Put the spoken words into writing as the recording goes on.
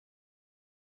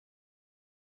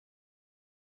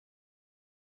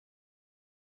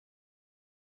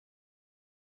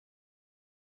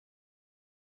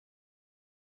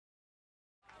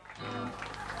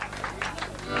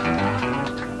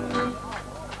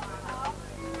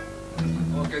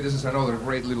Okay, this is another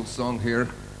great little song here.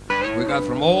 We got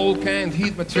from old canned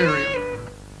heat material.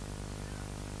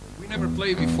 We never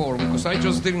played before because I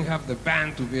just didn't have the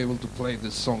band to be able to play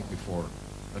this song before.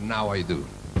 But now I do.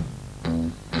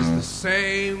 It's the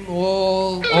same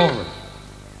old over.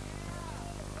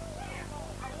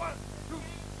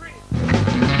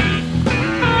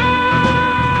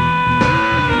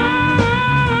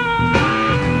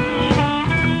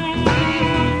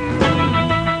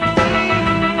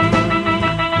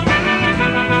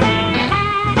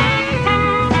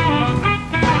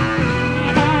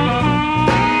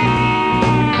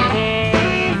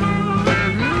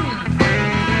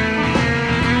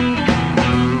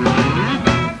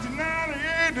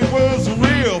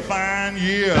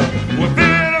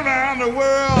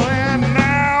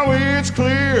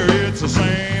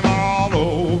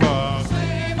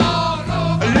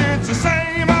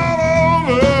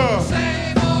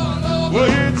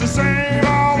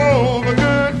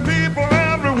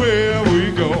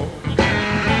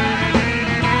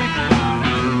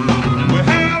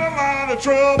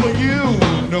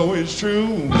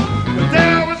 True, but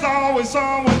there was always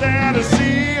someone there to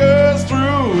see us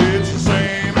through. It's the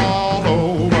same all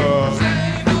over.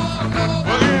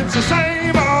 Well, it's the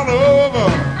same all over.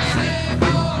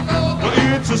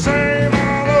 Well, it's the same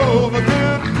all over.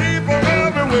 Good people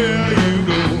everywhere you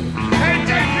go. Hey,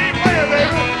 JP, play it,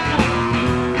 baby.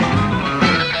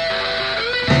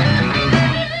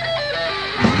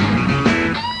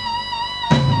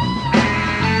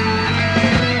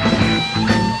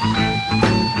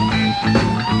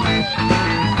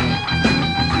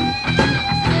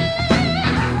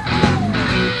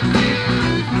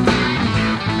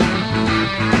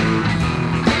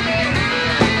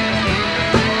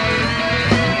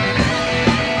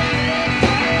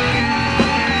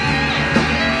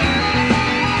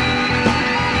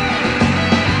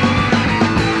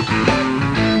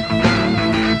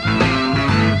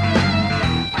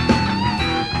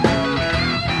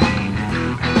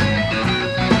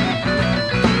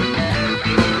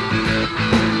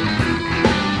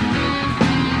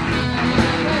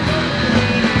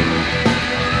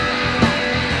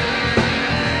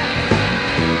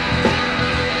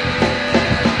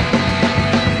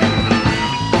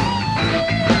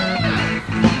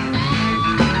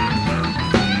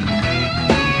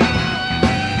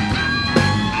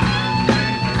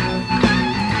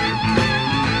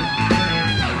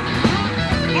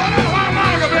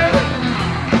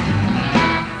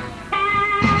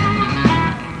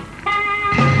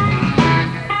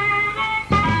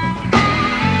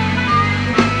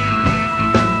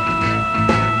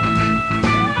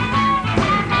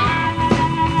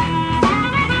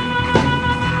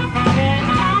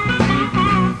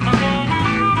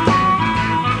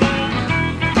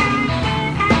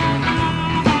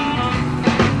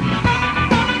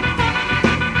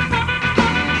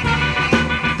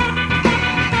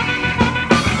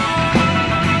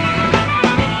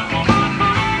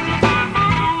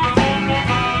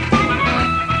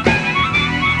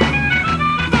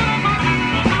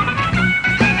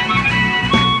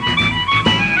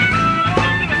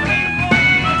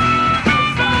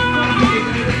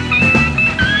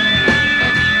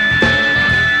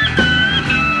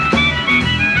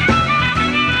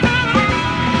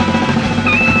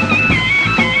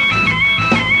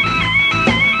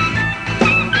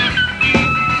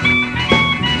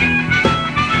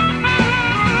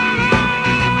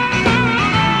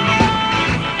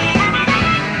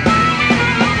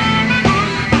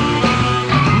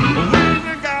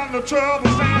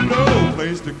 Troubles and no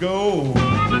place to go.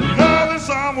 Know there's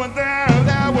someone there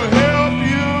that will help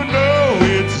you know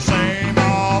it's the same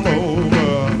all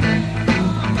over.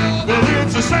 Well,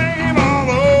 it's the same all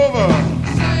over.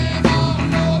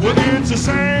 Well, it's the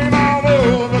same all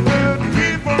over. Good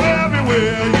people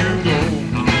everywhere you go.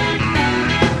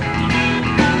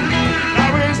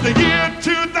 Now it's the year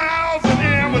 2000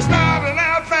 and we're starting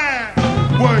out fine.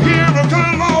 We're here to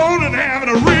come on and having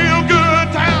a real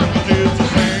good time. It's the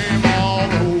same all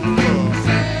over.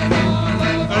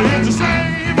 It's the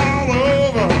same all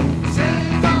over.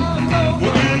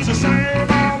 Well, it's the same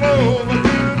all over.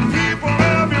 Good people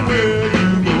everywhere you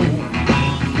go.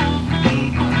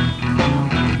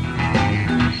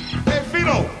 Hey,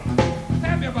 Fido.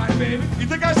 Tell me about it, baby. You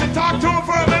think I should talk to him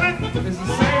for a minute? It's the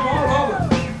same all over.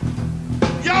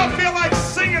 Y'all feel like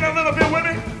singing a little bit with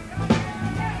me?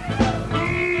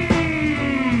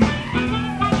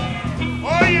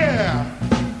 Oh, yeah.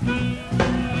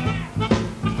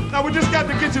 Now, we just got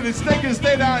to get you to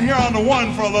stay down here on the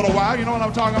one for a little while. You know what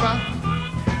I'm talking about?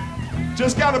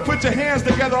 Just got to put your hands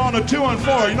together on the 2 and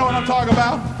 4. You know what I'm talking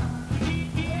about?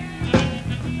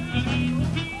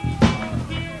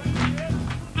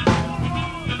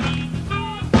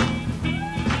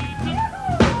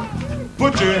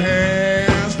 Put your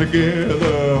hands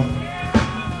together.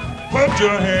 Put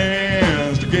your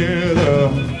hands together.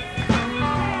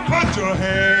 Put your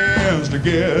hands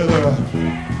together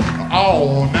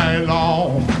all night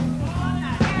long.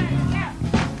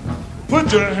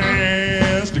 Put your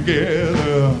hands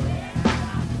together.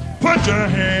 Put your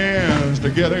hands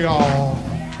together, y'all.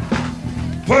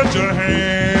 Put your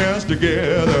hands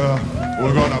together.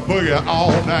 We're gonna boogie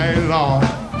all night long.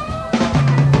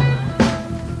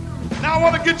 Now I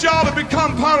want to get y'all to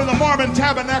become part of the Mormon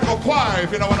Tabernacle Choir,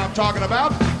 if you know what I'm talking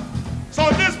about. So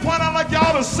at this point, I'd like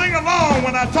y'all to sing along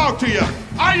when I talk to you.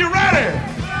 Are you ready?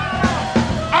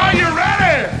 Are you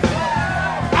ready?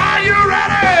 Are you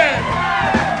ready?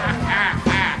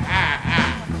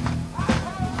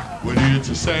 Well, it's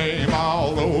the same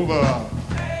all over.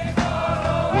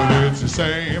 Well, it's the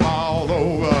same all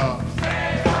over.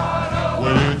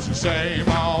 Well, it's the same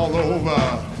all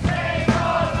over.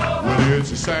 Well, it's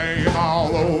the same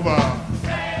all over.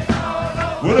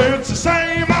 Well, it's the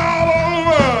same all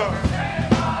over.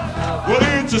 Well,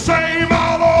 it's the same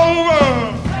all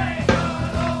over.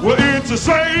 Well, it's the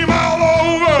same all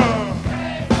over.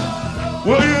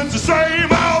 Well, it's the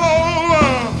same all over.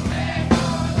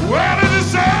 Well, it's the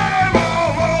same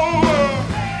all over.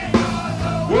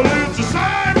 Well, it's the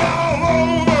same all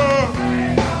over.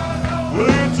 Well,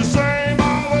 it's the same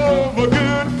all over.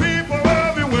 Good people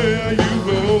everywhere you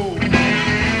go.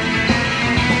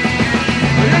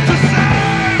 It's the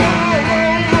same all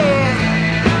over.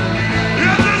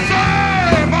 It's the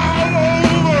same all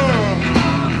over.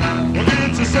 Well,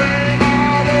 it's the same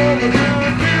all over.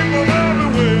 Good people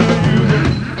everywhere you go.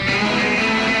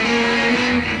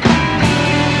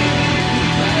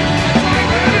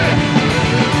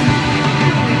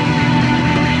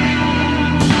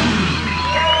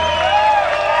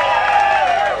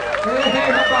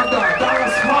 Hey, how about that? That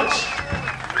was Hutch.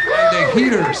 And the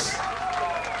Heaters.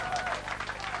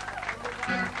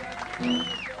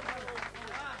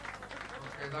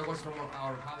 Okay, that was from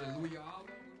our Hallelujah album.